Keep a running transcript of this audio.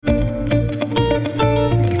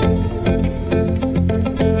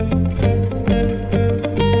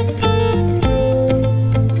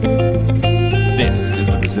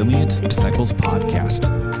Resilient Disciples Podcast,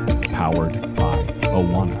 powered by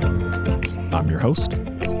Awana. I'm your host,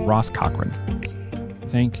 Ross Cochran.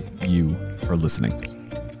 Thank you for listening.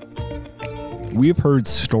 We have heard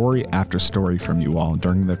story after story from you all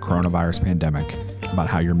during the coronavirus pandemic about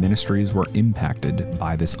how your ministries were impacted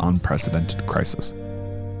by this unprecedented crisis.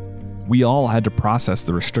 We all had to process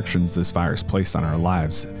the restrictions this virus placed on our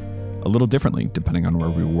lives a little differently depending on where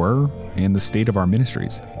we were and the state of our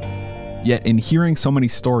ministries. Yet in hearing so many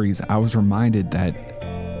stories, I was reminded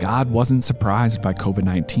that God wasn't surprised by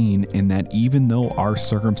COVID-19 and that even though our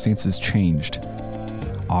circumstances changed,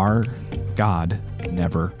 our God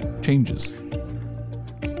never changes.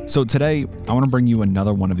 So today, I want to bring you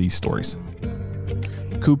another one of these stories.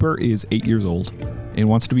 Cooper is 8 years old and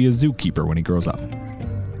wants to be a zookeeper when he grows up.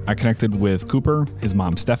 I connected with Cooper, his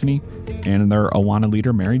mom Stephanie, and their Awana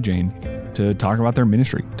leader Mary Jane to talk about their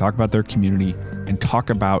ministry, talk about their community, and talk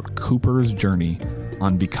about Cooper's journey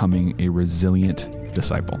on becoming a resilient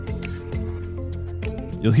disciple.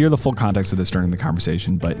 You'll hear the full context of this during the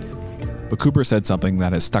conversation, but Cooper said something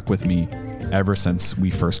that has stuck with me ever since we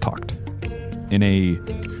first talked. In a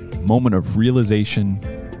moment of realization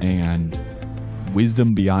and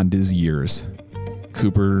wisdom beyond his years,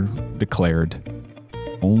 Cooper declared,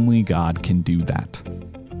 "Only God can do that."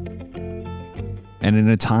 And in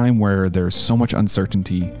a time where there's so much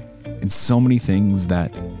uncertainty and so many things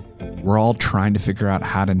that we're all trying to figure out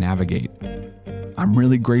how to navigate, I'm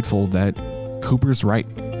really grateful that Cooper's right.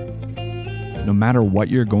 No matter what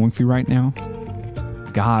you're going through right now,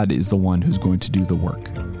 God is the one who's going to do the work.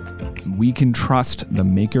 We can trust the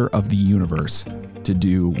maker of the universe to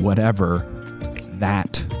do whatever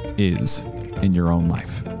that is in your own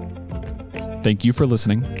life. Thank you for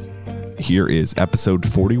listening. Here is episode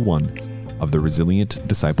 41 of the Resilient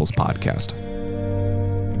Disciples Podcast.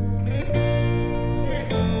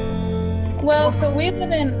 Well, so we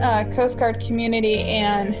live in a Coast Guard community,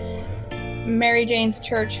 and Mary Jane's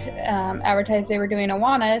church advertised they were doing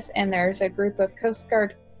Awanas, and there's a group of Coast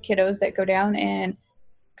Guard kiddos that go down, and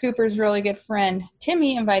Cooper's really good friend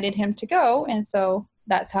Timmy invited him to go, and so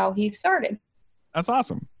that's how he started. That's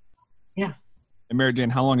awesome. Yeah. And Mary Jane,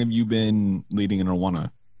 how long have you been leading an Awana?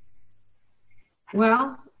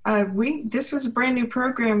 Well, this was a brand new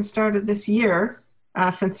program started this year,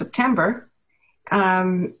 since September.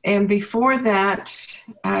 And before that,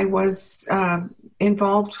 I was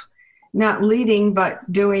involved, not leading,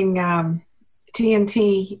 but doing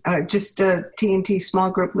TNT, just a TNT small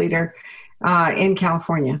group leader in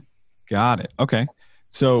California. Got it. Okay.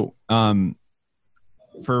 So, because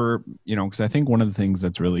I think one of the things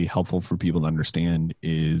that's really helpful for people to understand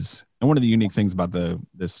is, and one of the unique things about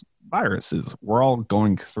this virus is we're all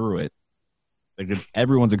going through it. Like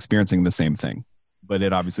everyone's experiencing the same thing, but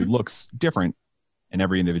it obviously looks different in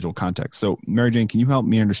every individual context. So Mary Jane, can you help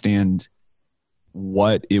me understand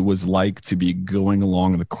what it was like to be going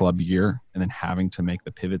along the club year and then having to make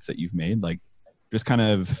the pivots that you've made? Like just kind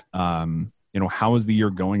of, how is the year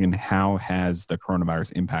going and how has the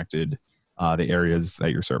coronavirus impacted the areas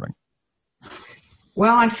that you're serving?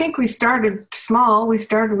 Well, I think we started small. We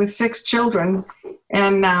started with 6 children,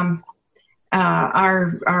 and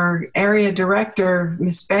our area director,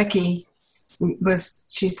 Miss Becky, that's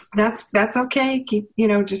okay. Keep,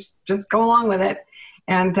 just go along with it.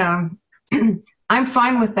 And I'm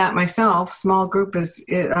fine with that myself. Small group is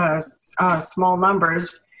small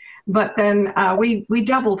numbers, but then we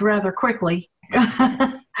doubled rather quickly,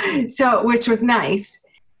 which was nice.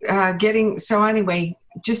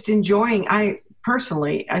 Just enjoying. I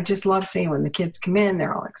just love seeing when the kids come in.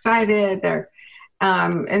 They're all excited.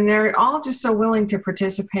 And they're all just so willing to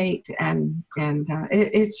participate, and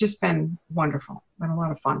it's just been wonderful. Been a lot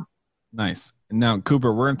of fun. Nice. Now,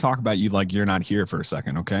 Cooper, we're going to talk about you like you're not here for a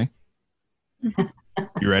second, okay?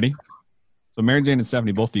 You ready? So Mary Jane and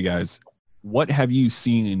Stephanie, both of you guys, what have you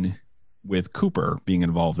seen with Cooper being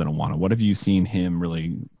involved in Awana? What have you seen him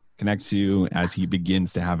really connect to as he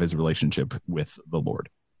begins to have his relationship with the Lord?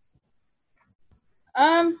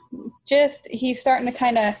 Just he's starting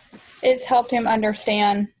to it's helped him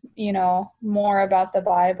understand, more about the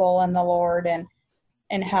Bible and the Lord and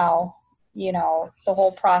how, the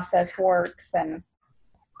whole process works and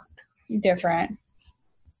different.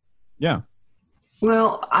 Yeah.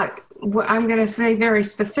 Well, I'm going to say very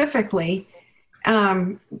specifically,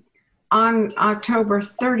 on October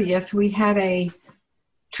 30th, we had a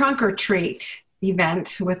trunk or treat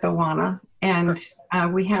event with Awana. And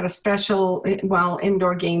we had a special,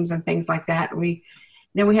 indoor games and things like that.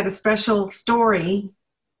 Then we had a special story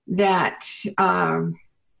that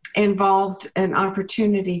involved an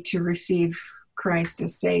opportunity to receive Christ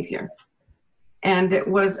as Savior. And it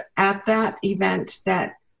was at that event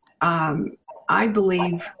that I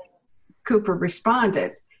believe Cooper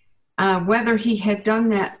responded. Whether he had done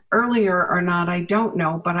that earlier or not, I don't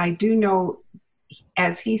know, but I do know,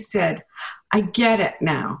 as he said, I get it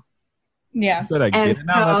now. Yeah. Said I get it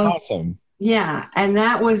now. That's awesome. Yeah, and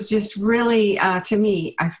that was just really, to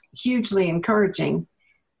me, hugely encouraging.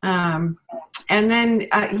 And then,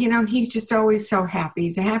 he's just always so happy.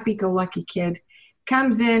 He's a happy-go-lucky kid.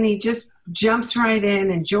 Comes in, he just jumps right in,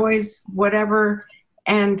 enjoys whatever,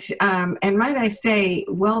 and might I say,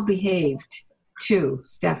 well-behaved too,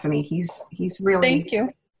 Stephanie. He's really. Thank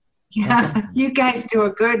you. Yeah, you guys do a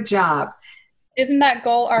good job. Isn't that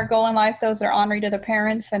our goal in life? Those are honorary to the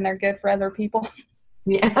parents and they're good for other people.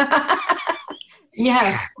 Yeah.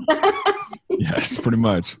 Yes. Yes, pretty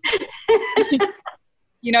much.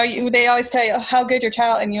 They always tell you how good your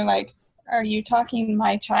child, and you're like, are you talking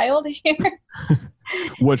my child here?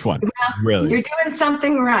 Which one? Well, really? You're doing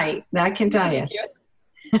something right. I can tell you.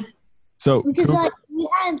 So because I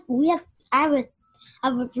have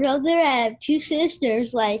a brother, I have two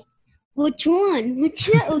sisters. Like, which one?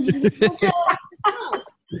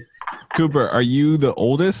 Cooper, are you the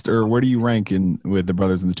oldest, or where do you rank with the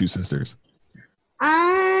brothers and the two sisters?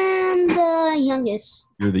 I'm the youngest.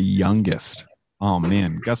 You're the youngest. Oh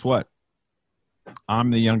man, guess what?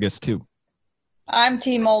 I'm the youngest too. I'm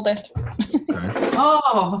team oldest. Okay.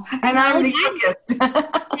 Oh, and I'm the youngest.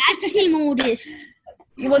 That's team oldest.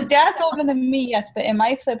 Well, Dad's older than me, yes, but in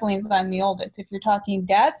my siblings, I'm the oldest. If you're talking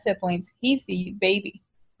Dad's siblings, he's the baby.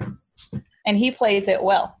 And he plays it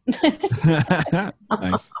well.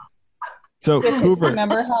 Nice. So Cooper,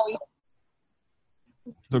 remember how we...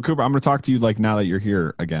 So Cooper, I'm going to talk to you like now that you're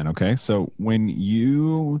here again. Okay. So when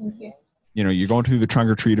you're going through the trunk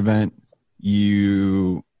or treat event,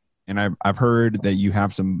 and I've heard that you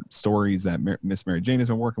have some stories that Miss Mary Jane has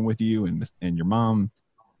been working with you and your mom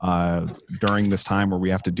during this time where we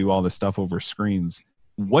have to do all this stuff over screens.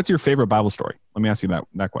 What's your favorite Bible story? Let me ask you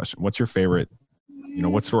that question. What's your favorite?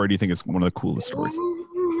 What story do you think is one of the coolest stories?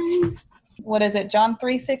 What is it? John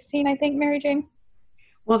 3:16, I think, Mary Jane?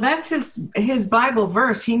 Well, that's his Bible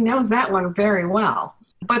verse. He knows that one very well.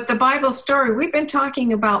 But the Bible story, we've been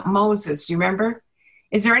talking about Moses, you remember?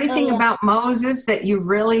 Is there anything about Moses that you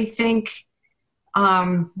really think,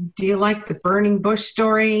 do you like the burning bush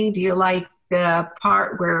story? Do you like the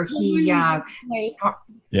part where he...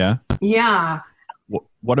 Yeah? Yeah.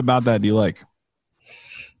 What about that do you like?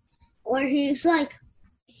 Where he's like,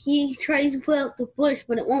 he tries to put out the bush,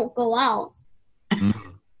 but it won't go out.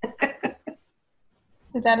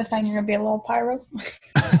 Is that a sign you're going to be a little pyro?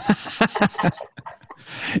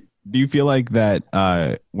 Do you feel like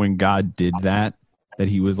that when God did that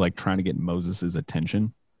he was like trying to get Moses'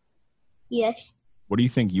 attention? Yes. What do you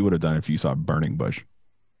think you would have done if you saw a burning bush?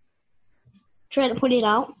 Try to put it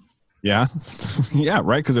out. Yeah? Yeah,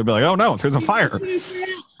 right? Because they'd be like, oh no, there's a fire.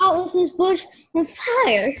 How is this bush on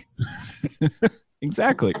fire?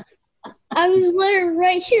 Exactly. I was there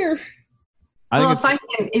right here.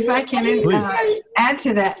 If I can add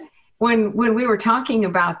to that, when we were talking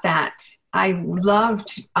about that, I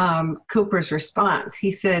loved Cooper's response.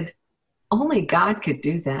 He said, only God could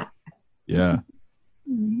do that. Yeah.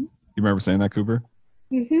 Mm-hmm. You remember saying that, Cooper?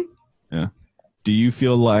 Mm-hmm. Yeah. Do you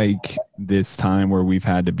feel like this time where we've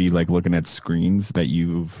had to be like looking at screens that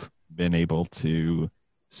you've been able to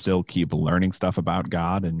still keep learning stuff about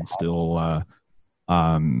God and still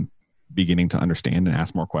beginning to understand and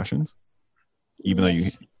ask more questions? Even though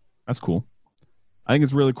that's cool. I think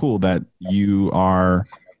it's really cool that you are,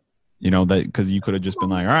 that because you could have just been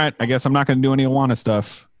like, all right, I guess I'm not going to do any Awana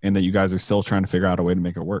stuff. And that you guys are still trying to figure out a way to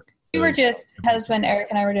make it work. Husband Eric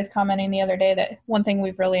and I were just commenting the other day that one thing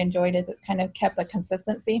we've really enjoyed is it's kind of kept a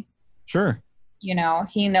consistency. Sure.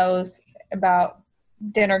 He knows about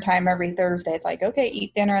dinner time every Thursday. It's like, okay,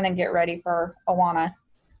 eat dinner and then get ready for Awana.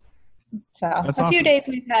 So that's a awesome. few days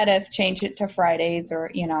we've had to change it to Fridays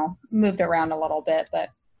or, moved around a little bit, but.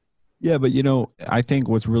 Yeah, but I think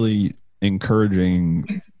what's really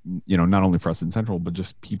encouraging, not only for us in Central, but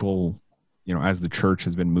just people, as the church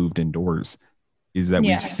has been moved indoors, is that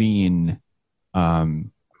we've seen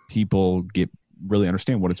people really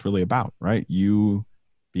understand what it's really about, right? You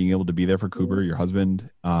being able to be there for Cooper, your husband,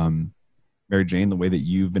 Mary Jane, the way that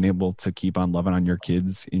you've been able to keep on loving on your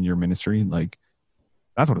kids in your ministry, like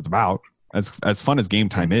that's what it's about. As fun as game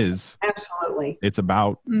time is, absolutely, it's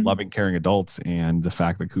about loving, caring adults, and the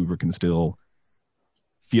fact that Cooper can still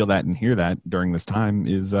feel that and hear that during this time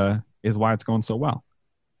is why it's going so well.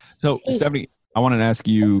 So, Stephanie, I wanted to ask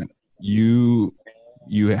you, you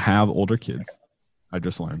have older kids, I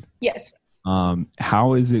just learned. Yes.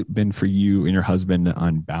 How has it been for you and your husband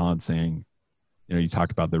on balancing, you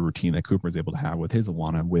talked about the routine that Cooper is able to have with his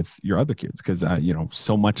Awana with your other kids. Cause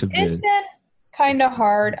so much of it's been kind of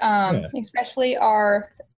hard. Especially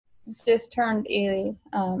just turned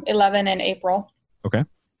 11 in April. Okay.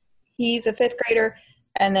 He's a 5th grader.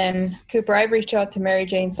 And then Cooper, I've reached out to Mary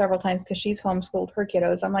Jane several times because she's homeschooled her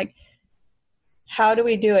kiddos. I'm like, how do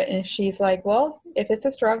we do it? And she's like, well, if it's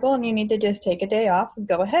a struggle and you need to just take a day off,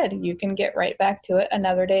 go ahead. You can get right back to it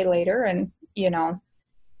another day later. And,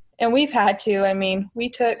 and we've had to. I mean,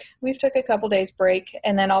 we've took a couple days break,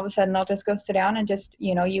 and then all of a sudden I'll just go sit down and just,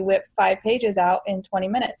 you whip 5 pages out in 20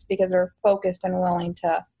 minutes because they're focused and willing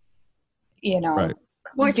to, right.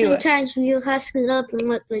 Or sometimes you have to get up and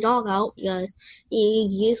let the dog out because he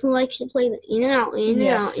usually likes to play in and out, in and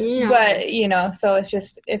out, in and out. But, so it's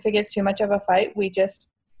just, if it gets too much of a fight, we just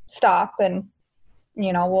stop and,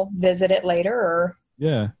 we'll visit it later or.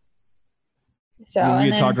 Yeah. So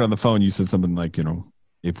when we talked on the phone, you said something like,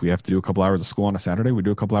 if we have to do a couple hours of school on a Saturday, we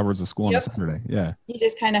do a couple hours of school on a Saturday. Yeah. You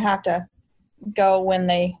just kind of have to go when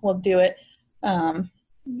they will do it.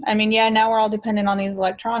 I mean, now we're all dependent on these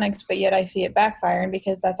electronics, but yet I see it backfiring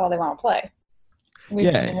because that's all they want to play.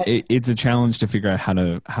 It's a challenge to figure out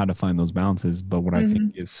how to find those balances. But what I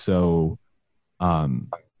think is so, I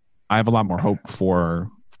have a lot more hope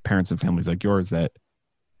for parents and families like yours that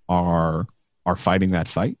are fighting that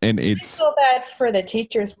fight. And it's so bad for the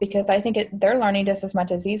teachers because I think they're learning just as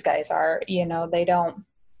much as these guys are. They don't.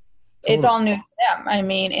 It's all new to them. I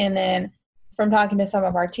mean, and then from talking to some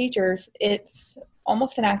of our teachers, it's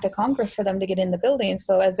almost an act of Congress for them to get in the building.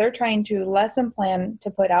 So as they're trying to lesson plan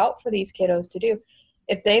to put out for these kiddos to do,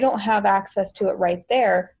 if they don't have access to it right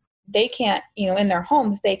there, they can't, in their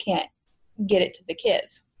homes, they can't get it to the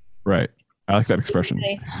kids. Right. I like that expression.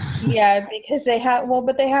 Because they have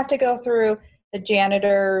to go through the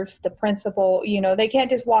janitors, the principal, they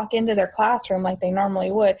can't just walk into their classroom like they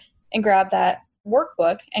normally would and grab that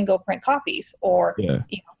workbook and go print copies or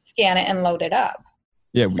scan it and load it up.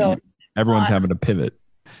 Yeah. Everyone's having to pivot.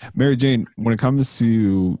 Mary Jane, when it comes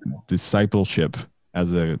to discipleship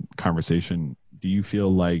as a conversation, do you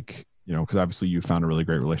feel like, because obviously you found a really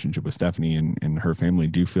great relationship with Stephanie and her family,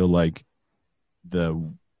 do you feel like the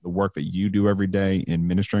work that you do every day in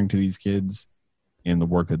ministering to these kids and the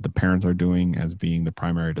work that the parents are doing as being the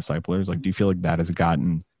primary disciplers, like, do you feel like that has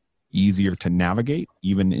gotten easier to navigate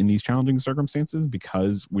even in these challenging circumstances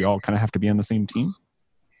because we all kind of have to be on the same team?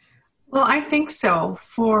 Well, I think so.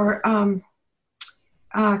 For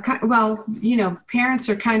parents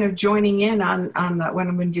are kind of joining in on the,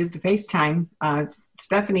 when we do the FaceTime.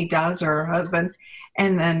 Stephanie does, or her husband,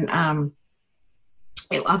 and then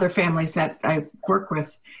other families that I work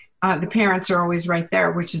with. The parents are always right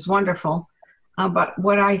there, which is wonderful. But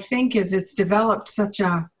what I think is it's developed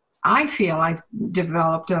I feel I've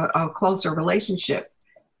developed a closer relationship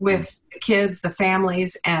with the kids, the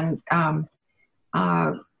families, and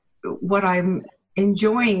what I'm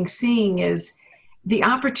enjoying seeing is the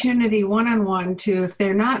opportunity one-on-one to, if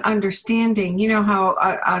they're not understanding, how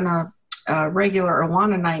on a regular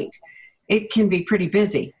Awana night, it can be pretty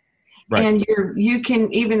busy. Right. And you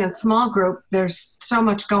can, even in small group, there's so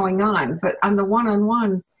much going on, but on the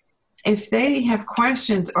one-on-one, if they have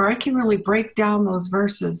questions, or I can really break down those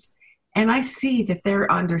verses and I see that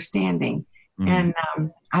they're understanding. And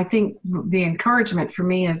I think the encouragement for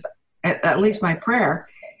me is, at least my prayer,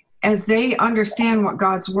 as they understand what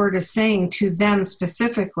God's word is saying to them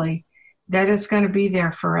specifically, that it's going to be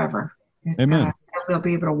there forever. Amen. They'll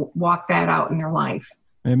be able to walk that out in their life.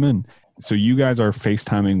 Amen. So you guys are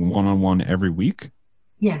FaceTiming one-on-one every week?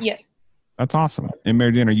 Yes. That's awesome. And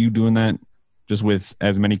Mary Jane, are you doing that just with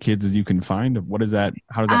as many kids as you can find? What is that?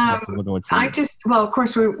 How does that process look like for you? Well, of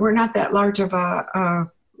course, we're not that large of a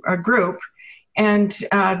group. And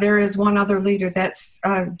there is one other leader that's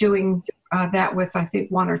doing that with, I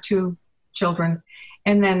think, 1 or 2 children.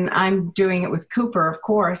 And then I'm doing it with Cooper, of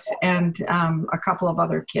course, and a couple of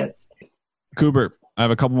other kids. Cooper, I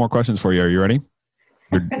have a couple more questions for you. Are you ready?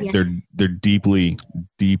 They're deeply,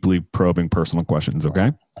 deeply probing personal questions,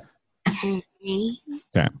 okay?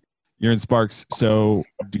 Okay. You're in Sparks. So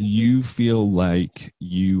do you feel like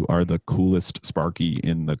you are the coolest Sparky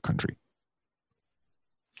in the country?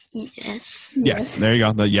 Yes. Yes. There you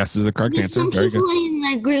go. The yes is the correct answer. Some Very people good. in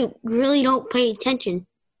that group really don't pay attention.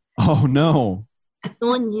 Oh, no.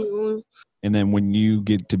 And then when you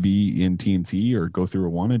get to be in TNT or go through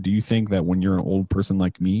Awana, do you think that when you're an old person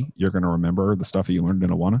like me, you're going to remember the stuff that you learned in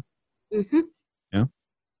Awana? Mm-hmm. Yeah.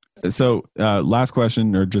 So last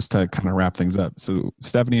question, or just to kind of wrap things up. So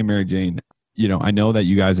Stephanie and Mary Jane, I know that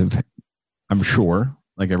you guys have, I'm sure,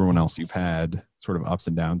 like everyone else, you've had sort of ups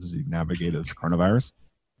and downs as you've navigated this coronavirus.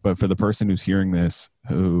 But for the person who's hearing this,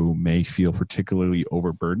 who may feel particularly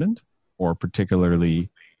overburdened or particularly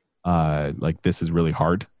like this is really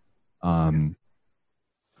hard, what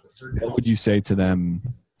would you say to them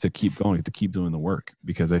to keep going, to keep doing the work?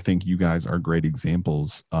 Because I think you guys are great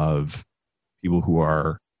examples of people who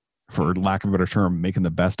are, for lack of a better term, making the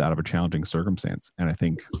best out of a challenging circumstance. And I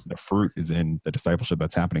think the fruit is in the discipleship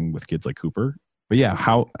that's happening with kids like Cooper. But yeah,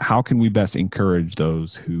 how can we best encourage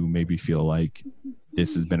those who maybe feel like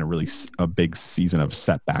this has been a big season of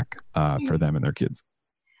setback for them and their kids?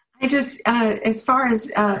 I just, as far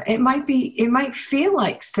as it might feel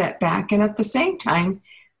like setback. And at the same time,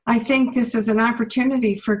 I think this is an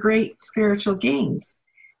opportunity for great spiritual gains,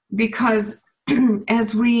 because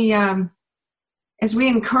as we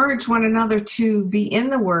encourage one another to be in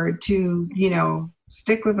the Word, to,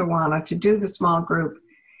 stick with Awana, to do the small group,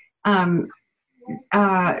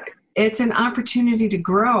 it's an opportunity to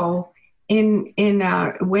grow in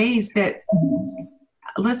ways that,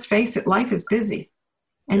 let's face it, life is busy.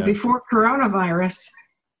 And before coronavirus,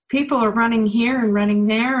 people are running here and running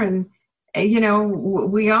there, and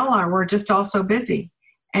we all are. We're just all so busy.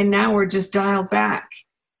 And now we're just dialed back.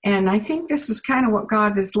 And I think this is kind of what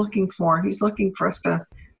God is looking for. He's looking for us to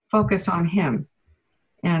focus on Him.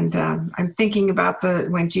 And I'm thinking about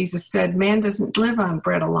when Jesus said, man doesn't live on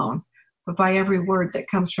bread alone, but by every word that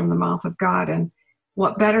comes from the mouth of God. And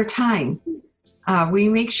what better time? We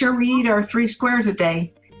make sure we eat our 3 squares a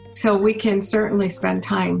day, so we can certainly spend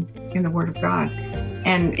time in the Word of God.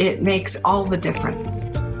 And it makes all the difference.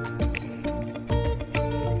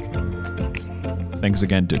 Thanks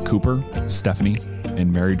again to Cooper, Stephanie,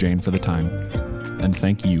 and Mary Jane for the time. And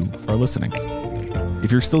thank you for listening.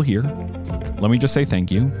 If you're still here, let me just say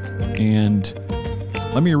thank you. And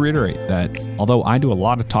let me reiterate that although I do a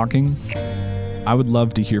lot of talking, I would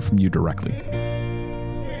love to hear from you directly.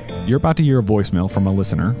 You're about to hear a voicemail from a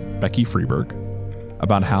listener, Becky Freeberg,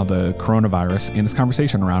 about how the coronavirus and this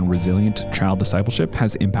conversation around resilient child discipleship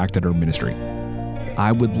has impacted her ministry.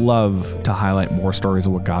 I would love to highlight more stories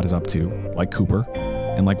of what God is up to, like Cooper,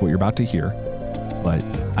 and like what you're about to hear, but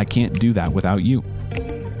I can't do that without you.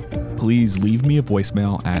 Please leave me a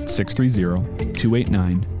voicemail at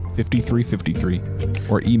 630-289-5353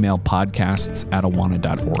 or email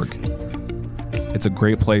podcasts@awana.org. It's a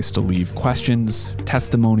great place to leave questions,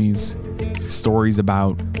 testimonies, stories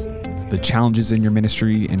about the challenges in your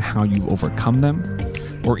ministry and how you overcome them,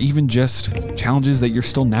 or even just challenges that you're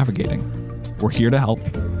still navigating. We're here to help.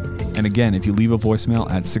 And again, if you leave a voicemail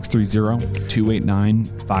at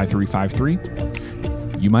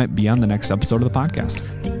 630-289-5353, you might be on the next episode of the podcast.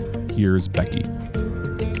 Here's Becky.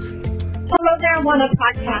 Hello there, Awana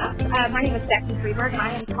Podcast. My name is Becky Freeberg, and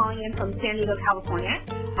I am calling in from San Diego, California.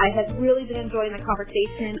 I have really been enjoying the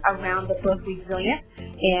conversation around the book Resilient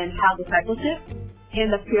and Child Discipleship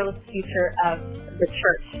and the fearless future of the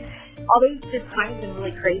church. Although this time has been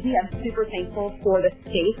really crazy, I'm super thankful for the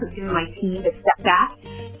space of giving my team to step back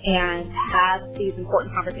and have these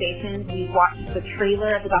important conversations. We watched the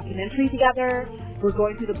trailer of the documentary together. We're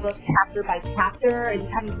going through the book chapter by chapter and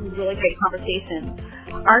having some really great conversations.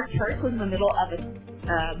 Our church was in the middle of a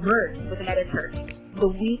merge with another church. The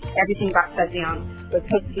week everything got shut down was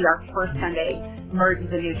supposed to be our first Sunday merge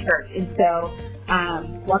with a new church. And so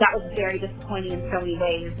while that was very disappointing in so many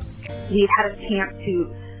ways, we've had a chance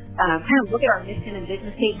to kind of look at our mission and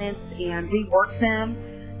vision statements and rework them.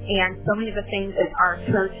 And so many of the things that our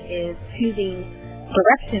church is choosing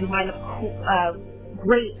direction line up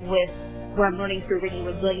great with what I'm learning through reading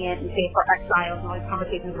Resilient and Faith for Exiles and all these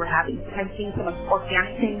conversations we're having. I'm seeing some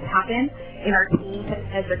organic things happen in our team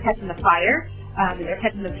as they're catching the fire and they're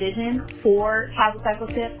catching the vision for child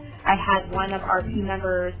discipleship. I had one of our team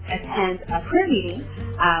members attend a prayer meeting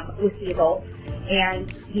with the adults, and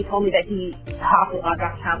he told me that he talked a lot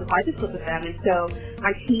about child discipleship with them. And so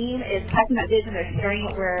my team is catching that vision. They're sharing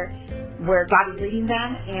it where God is leading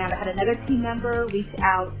them. And I had another team member reach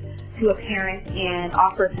out to a parent and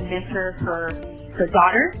offer to mentor her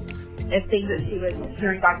daughter as things that she was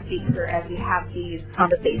hearing God speak to her as we have these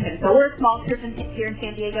conversations. So we're a small church here in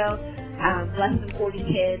San Diego, less than 40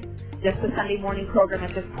 kids, just a Sunday morning program at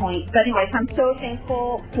this point. But anyways, I'm so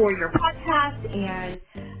thankful for your podcast and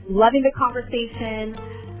loving the conversation.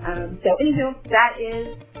 So anywho, that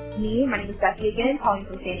is me. My name is Becky again, calling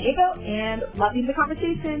from San Diego, and loving the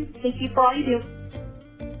conversation. Thank you for all you do.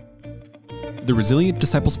 The Resilient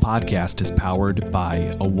Disciples podcast is powered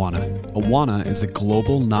by Awana. Awana is a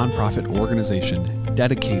global nonprofit organization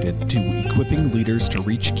dedicated to equipping leaders to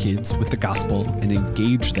reach kids with the gospel and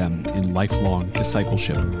engage them in lifelong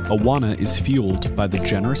discipleship. Awana is fueled by the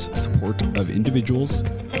generous support of individuals,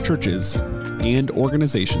 churches, and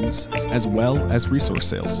organizations, as well as resource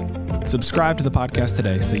sales. Subscribe to the podcast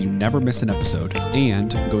today so you never miss an episode,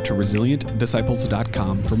 and go to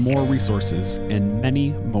resilientdisciples.com for more resources and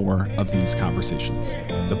many more of these conversations.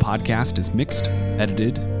 The podcast is mixed,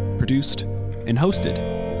 edited, produced, and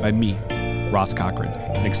hosted by me, Ross Cochran.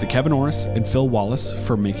 Thanks to Kevin Orris and Phil Wallace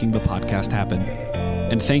for making the podcast happen.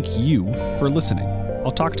 And thank you for listening.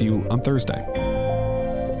 I'll talk to you on Thursday.